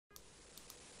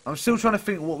I'm still trying to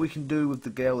think what we can do with the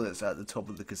girl that's at the top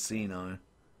of the casino.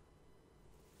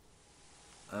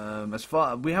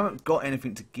 We haven't got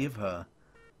anything to give her.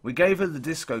 We gave her the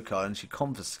disco card and she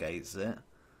confiscates it.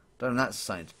 Don't know if that's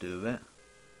something to do with it.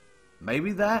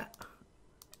 Maybe that?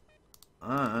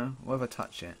 I don't know. What if I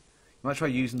touch it? You might try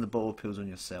using the bottle of pills on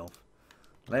yourself.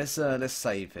 Let's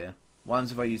save here. What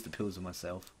happens if I use the pills on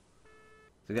myself?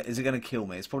 Is it going to kill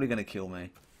me? It's probably going to kill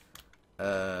me.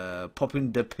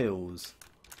 Popping the pills.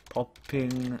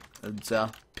 Popping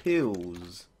the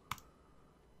pills.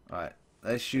 Alright,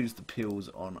 let's use the pills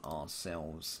on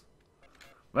ourselves.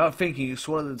 Without thinking, you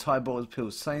swallow the entire bottle of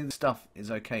pills. Saying stuff is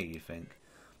okay, you think.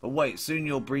 But wait, soon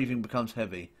your breathing becomes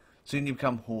heavy. Soon you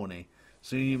become horny.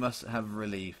 Soon you must have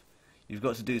relief. You've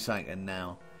got to do something, and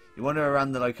now. You wander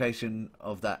around the location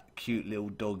of that cute little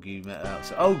dog you met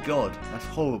outside. Oh god, that's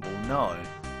horrible. No.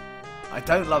 I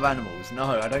don't love animals. No,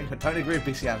 I don't agree with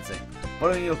bestiality.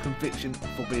 Following your conviction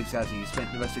for bestiality, you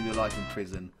spent the rest of your life in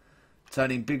prison,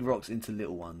 turning big rocks into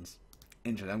little ones.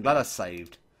 Interesting. I'm glad I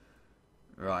saved.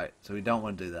 Right, so we don't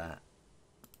want to do that.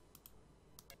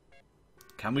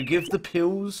 Can we give the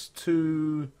pills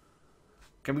to...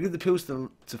 Can we give the pills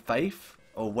to Faith?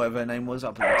 Or whatever her name was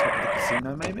up at the top of the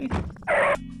casino, maybe?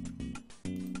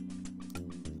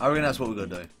 I reckon that's what we're going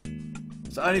to do.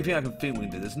 It's the only thing I can think we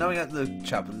can do. There's nothing at the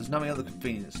chapel. There's nothing at the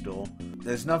convenience store.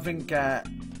 There's nothing at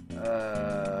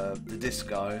the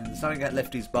disco. There's nothing at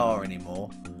Lefty's bar anymore.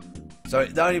 So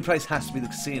the only place has to be the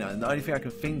casino. And the only thing I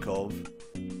can think of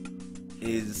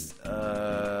is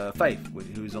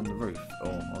Faith, who's on the roof.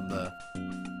 Or on the...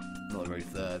 Not the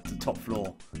roof, the top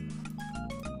floor.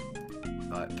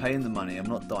 Right, paying the money. I'm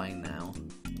not dying now.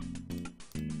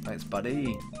 Thanks,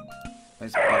 buddy.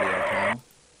 Thanks, buddy, old pal.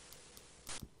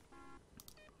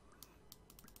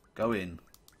 Go in.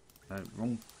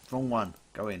 No, wrong one.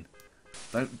 Go in.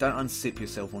 Don't unsip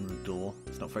yourself on the door.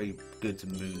 It's not very good to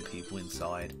moon people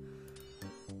inside.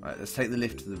 Right, let's take the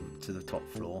lift to the top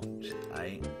floor. Just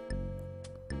 8.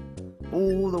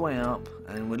 All the way up,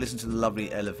 and we'll listen to the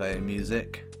lovely elevator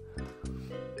music.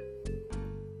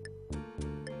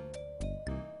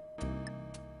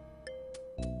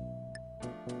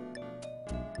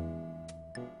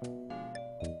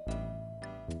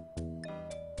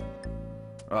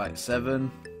 Right,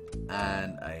 7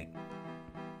 and 8.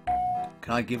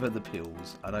 Can I give her the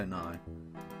pills? I don't know.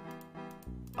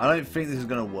 I don't think this is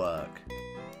going to work.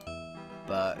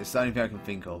 But it's the only thing I can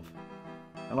think of.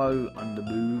 Hello,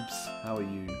 underboobs. How are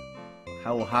you?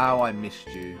 How I missed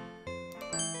you.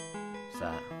 What's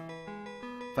that?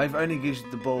 Faith only gives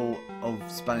the ball of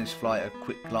Spanish Flight a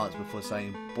quick glance before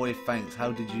saying, "Boy, thanks.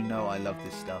 How did you know I love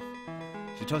this stuff?"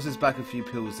 She tosses back a few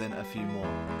pills, then a few more.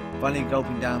 Finally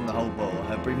gulping down the whole bottle,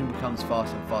 her breathing becomes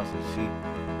faster and faster as she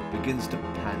begins to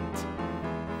pant.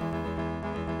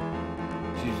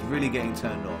 She's really getting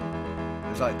turned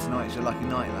on. It's like tonight's your lucky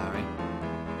night, Larry.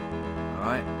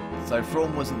 Alright, so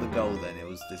Thrawn wasn't the goal then, it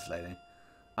was this lady.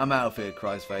 I'm out of here,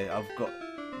 cries Faye. I've got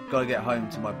to get home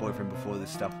to my boyfriend before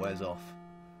this stuff wears off.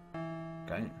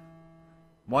 Okay.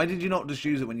 Why did you not just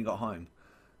use it when you got home?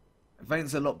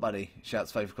 Thanks a lot, buddy,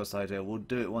 shouts Faith across the hotel. We'll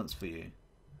do it once for you.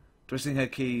 Twisting her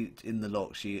key in the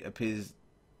lock, she appears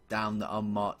down the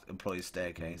unmarked employee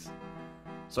staircase.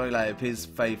 Sorry, lad, it appears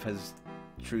Faith has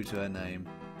true to her name.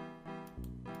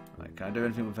 Right, can I do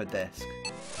anything with her desk?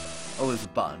 Oh, there's a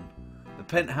button. The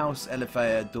penthouse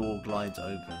elevator door glides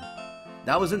open.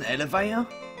 That was an elevator?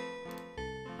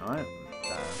 Alright.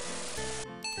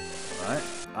 Alright.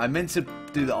 I meant to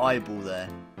do the eyeball there.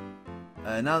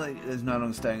 Now that there's no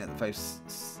longer staring at the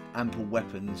Faith's ample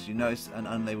weapons, you notice an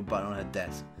unlabeled button on her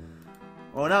desk.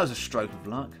 Well, that was a stroke of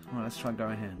luck. Alright, let's try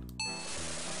going here.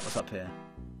 What's up here?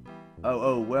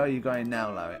 Oh, where are you going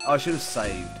now, Larry? Oh, I should have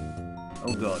saved.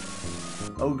 Oh god.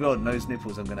 Oh god, nose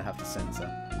nipples I'm going to have to censor.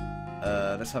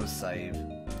 Let's have a save.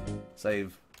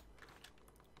 Save.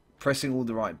 Pressing all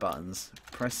the right buttons.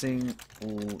 Pressing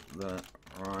all the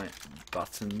right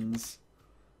buttons.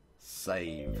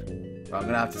 Save. Right, I'm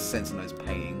going to have to censor those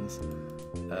paintings.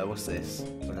 What's this?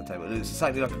 It's like a table. It looks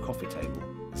exactly like a coffee table.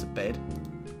 It's a bed.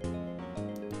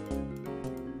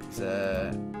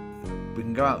 We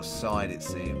can go outside, it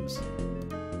seems.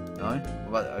 No?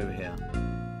 What about over here?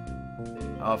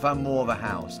 Oh, I found more of a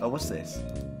house. Oh, what's this?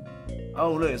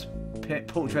 Oh, look, it's a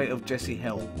portrait of Jesse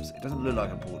Helms. It doesn't look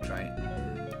like a portrait.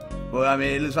 Well, I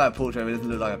mean, it looks like a portrait, but it doesn't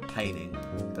look like a painting.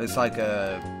 It's like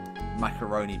a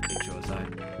macaroni picture or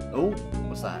something. Oh,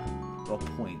 what's that? Got a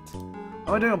point.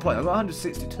 Oh, I'm doing a point. I've got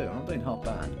 162. I'm not doing half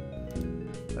bad.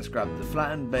 Let's grab the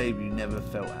flattened babe you never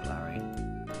felt at, Larry.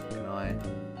 Can I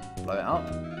blow it up?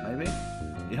 Maybe?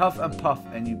 You huff and puff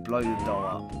and you blow your doll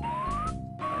up.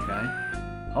 Okay.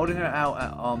 Holding her out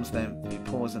at arm's length, you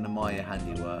pause and admire your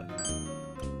handiwork.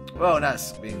 Well,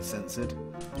 that's being censored.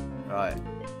 Right.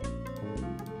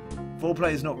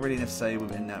 Foreplay is not really necessary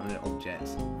with inanimate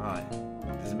objects. Right.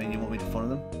 Does it mean you want me to follow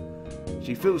them?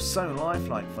 She feels so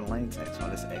lifelike for latex. Right,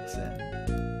 let's exit.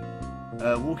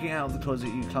 Walking out of the closet,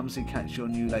 you clumsily catch your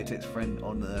new latex friend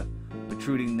on the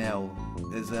protruding nail.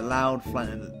 There's a loud,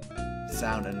 flattened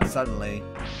sound, and suddenly...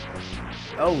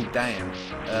 Oh, damn.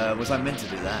 Was I meant to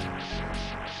do that?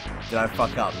 Did I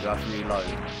fuck up? Did I have to reload?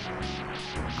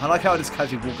 I like how I just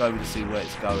casually walk over to see where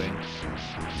it's going.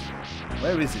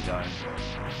 Where is it going?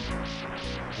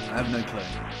 I have no clue.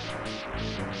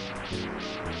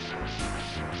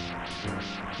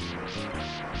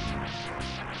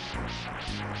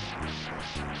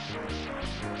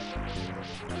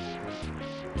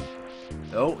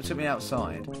 Oh, it took me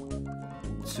outside.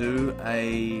 To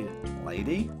a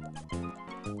lady?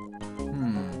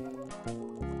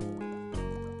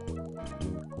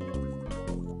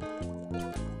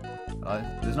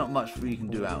 There's not much you can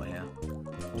do out here.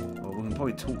 Well, we can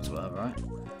probably talk to her, right?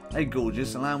 Hey,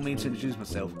 gorgeous, allow me to introduce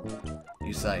myself.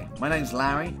 You say, my name's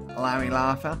Larry. Larry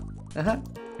Laugher.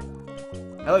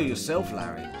 Hello yourself,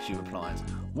 Larry, she replies.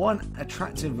 What an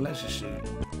attractive leisure suit.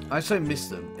 I so miss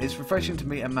them. It's refreshing to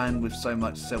meet a man with so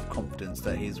much self-confidence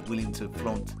that he is willing to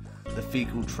flaunt the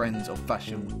fecal trends of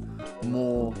fashion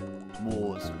more,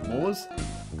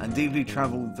 and deeply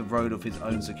travel the road of his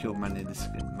own secure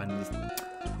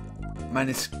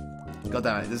God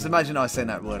damn it, just imagine I saying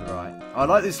that word right. I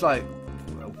like this, like,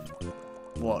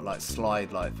 what, like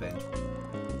slide-like thing.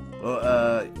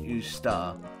 Well, you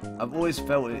star. I've always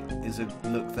felt it is a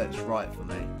look that's right for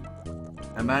me.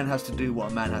 A man has to do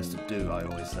what a man has to do, I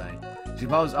always say. She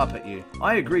smiles up at you.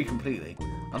 I agree completely.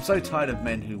 I'm so tired of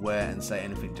men who wear and say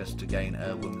anything just to gain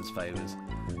a woman's favours.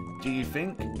 Do you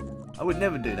think? I would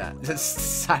never do that. That's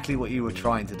exactly what you were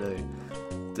trying to do.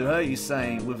 To her you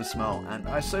say with a smile, and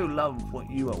I so love what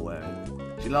you are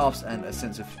wearing. She laughs and a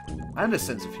sense of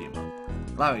humour.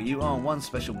 Larry, you are one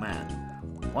special man.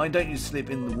 Why don't you slip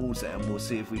in the water and we'll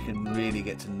see if we can really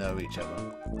get to know each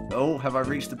other. Oh, have I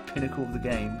reached the pinnacle of the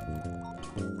game?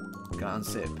 Can I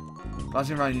unsip?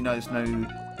 Passing around you notice no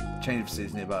change of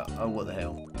seats nearby. Oh, what the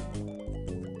hell.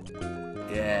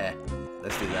 Yeah,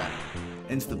 let's do that.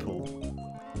 Into the pool.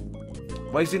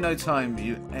 Wasting no time,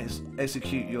 you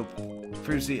execute your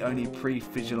previously only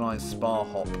pre-visualized spa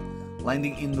hop,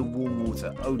 landing in the warm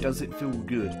water. Oh, does it feel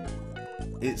good?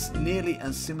 It's nearly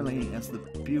as stimulating as the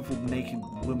beautiful naked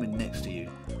woman next to you.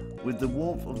 With the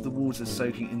warmth of the water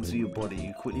soaking into your body,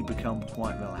 you quickly become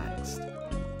quite relaxed.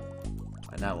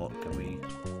 Right, now what? Can we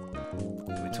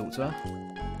talk to her?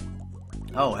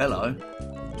 Oh, hello.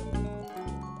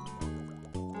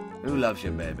 Who loves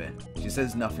you, baby? She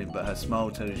says nothing, but her smile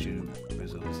tells you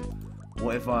results.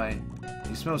 What if I...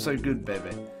 You smell so good,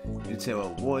 baby. You tell her,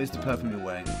 what is the perfume you're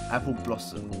wearing? Apple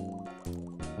Blossom.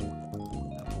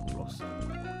 Apple Blossom.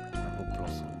 Apple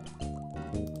Blossom.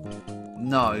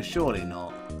 No, surely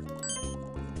not.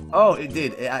 Oh, it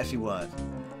did. It actually worked.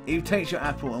 Eve takes your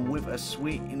apple and with a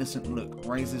sweet, innocent look,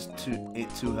 raises it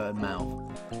to her mouth.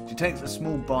 She takes a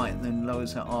small bite and then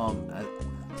lowers her arm as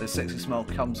the sexy smile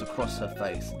comes across her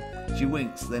face. She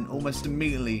winks, then almost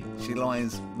immediately she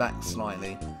lies back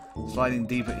slightly, sliding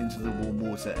deeper into the warm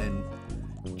water and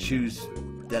chews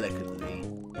delicately.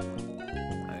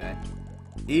 Okay.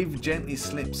 Eve gently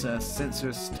slips her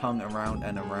sensuous tongue around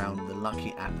and around the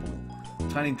lucky apple.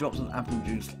 Tiny drops of apple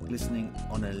juice glistening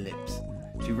on her lips.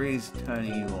 She really is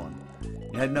turning you on.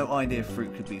 You had no idea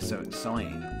fruit could be so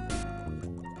exciting.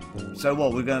 So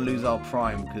what, we're going to lose our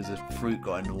prime because the fruit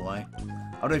got in the way?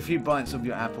 After a few bites of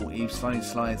your apple, Eve slowly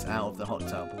slides out of the hot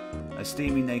tub, a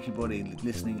steamy naked body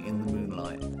glistening in the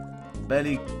moonlight,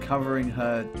 barely covering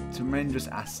her tremendous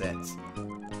assets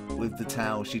with the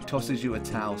towel. She tosses you a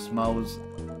towel, smiles,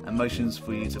 and motions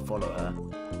for you to follow her.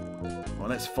 Well,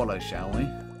 let's follow, shall we?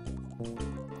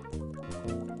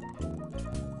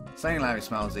 Saying Larry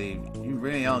smiles, Eve, you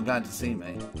really are glad to see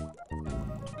me.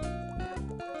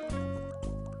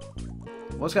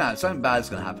 What's going to happen? Something bad's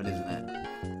going to happen, isn't it?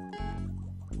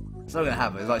 It's not going to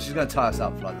happen. It's like she's going to tie us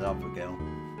up like the other girl.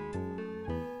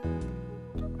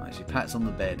 Right, she pats on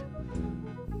the bed.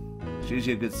 It's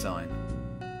usually a good sign.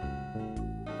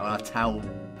 Oh, and a towel.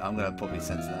 I'm going to probably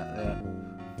sense that. Yeah.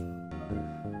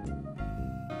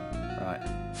 Right.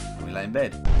 We lay in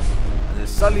bed. And there's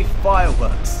suddenly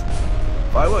fireworks.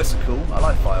 Fireworks are cool. I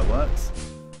like fireworks.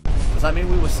 Does that mean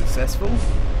we were successful?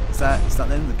 Is that the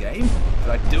end of the game? Did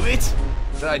I do it?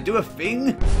 Did I do a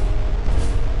thing?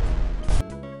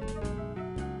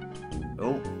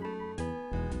 Oh.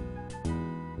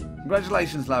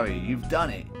 Congratulations, Larry. You've done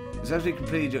it. You successfully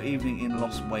completed your evening in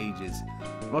lost wages,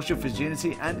 lost your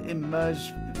virginity, and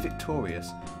emerged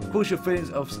victorious. Of course, your feelings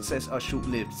of success are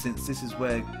short-lived, since this is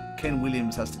where Ken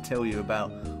Williams has to tell you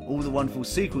about all the wonderful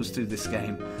sequels to this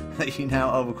game that you now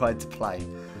are required to play.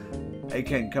 Hey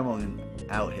Ken, come on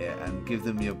out here and give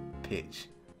them your pitch.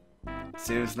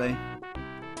 Seriously?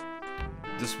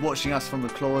 Just watching us from the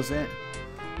closet?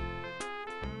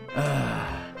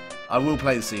 I will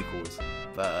play the sequels,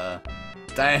 but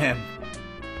damn.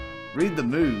 Read the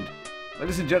mood.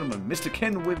 Ladies and gentlemen, Mr.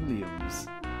 Ken Williams.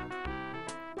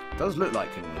 Does look like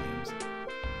Ken Williams.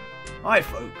 Hi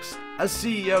folks. As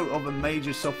CEO of a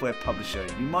major software publisher,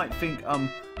 you might think I'm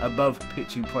above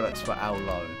pitching products for how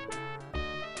low.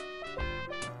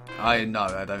 I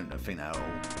don't think that at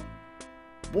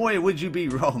all. Boy, would you be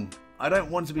wrong. I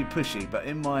don't want to be pushy, but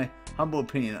in my humble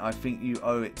opinion, I think you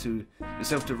owe it to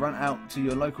yourself to run out to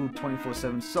your local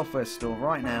 24/7 software store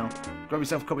right now, grab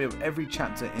yourself a copy of every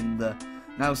chapter in the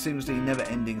now seamlessly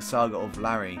never-ending saga of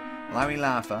Larry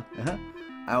Laugher,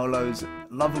 Owlo's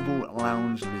lovable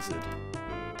lounge lizard.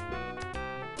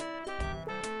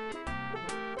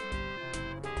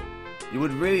 You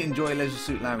would really enjoy Leisure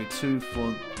Suit Larry 2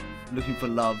 for looking for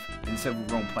love in several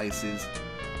wrong places,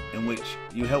 in which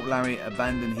you help Larry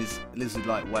abandon his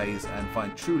lizard-like ways and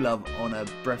find true love on a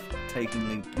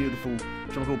breathtakingly beautiful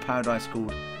tropical paradise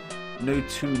called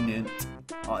Notunant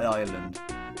Island.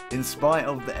 In spite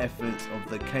of the efforts of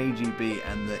the KGB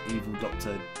and the evil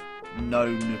Dr.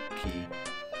 Nonuki.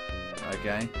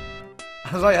 Okay?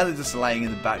 I was like how they're just laying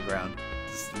in the background,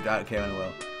 just without caring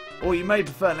well. Or you may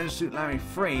prefer Leisure Suit Larry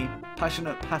 3,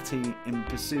 Passionate Patty in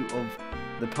pursuit of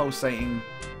the pulsating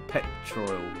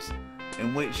petrels,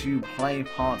 in which you play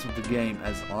parts of the game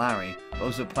as Larry, but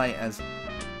also play as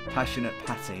Passionate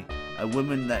Patty, a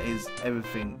woman that is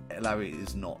everything Larry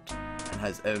is not, and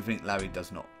has everything Larry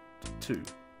does not, too.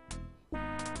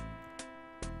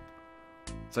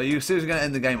 So you're seriously going to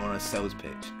end the game on a sales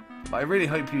pitch. But I really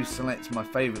hope you select my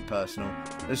favourite personal.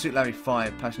 Leisure Suit Larry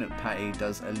 5, Passionate Patty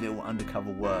does a little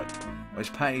undercover work,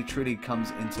 which Patty truly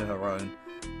comes into her own,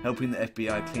 helping the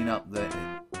FBI clean up the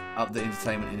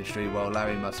entertainment industry, while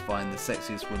Larry must find the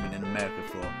sexiest women in America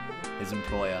for his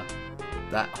employer.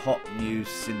 That hot new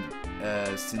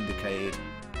syndicated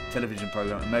television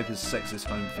program, America's Sexiest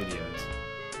Home Videos.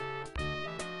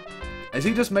 Is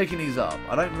he just making these up?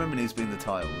 I don't remember these being the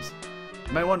titles.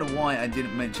 You may wonder why I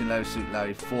didn't mention Leisure Suit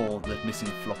Larry 4, the missing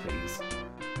floppies.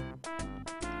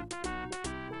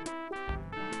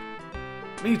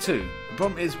 Me too. The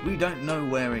problem is we don't know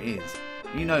where it is.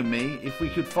 You know me, if we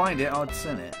could find it, I'd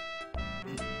send it.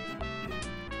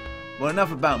 Well,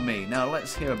 enough about me. Now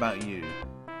let's hear about you.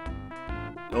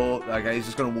 Oh, okay, he's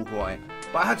just going to walk away.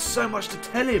 But I had so much to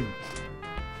tell him.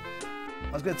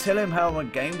 I was going to tell him how I'm a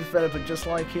game developer just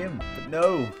like him, but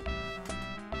no.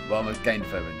 Well, I'm a game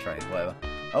developer in trade, whatever.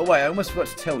 Oh wait, I almost forgot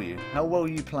to tell you how well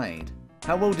you played.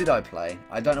 How well did I play?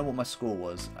 I don't know what my score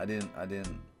was. I didn't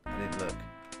look.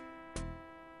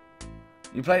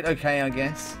 You played okay, I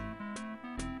guess.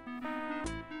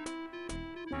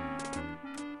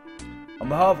 On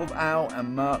behalf of Al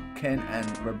and Mark, Ken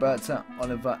and Roberta,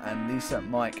 Oliver and Lisa,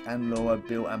 Mike and Laura,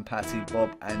 Bill and Patty,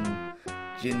 Bob and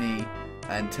Ginny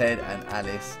and Ted and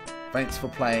Alice, thanks for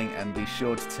playing, and be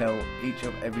sure to tell each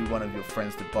of every one of your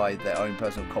friends to buy their own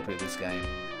personal copy of this game.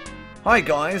 Hi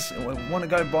guys, want to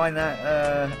go buy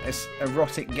that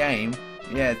erotic game?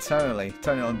 Yeah, totally.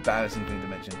 Totally an embarrassing thing to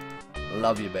mention.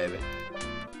 Love you, baby.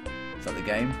 Is that the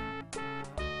game?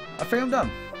 I think I'm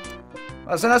done.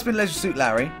 So that's been Leisure Suit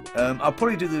Larry. I'll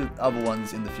probably do the other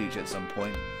ones in the future at some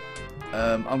point.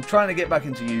 I'm trying to get back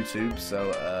into YouTube,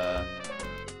 so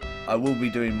I will be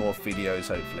doing more videos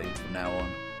hopefully from now on.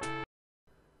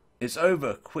 It's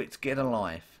over. Quit. Get a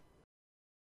life.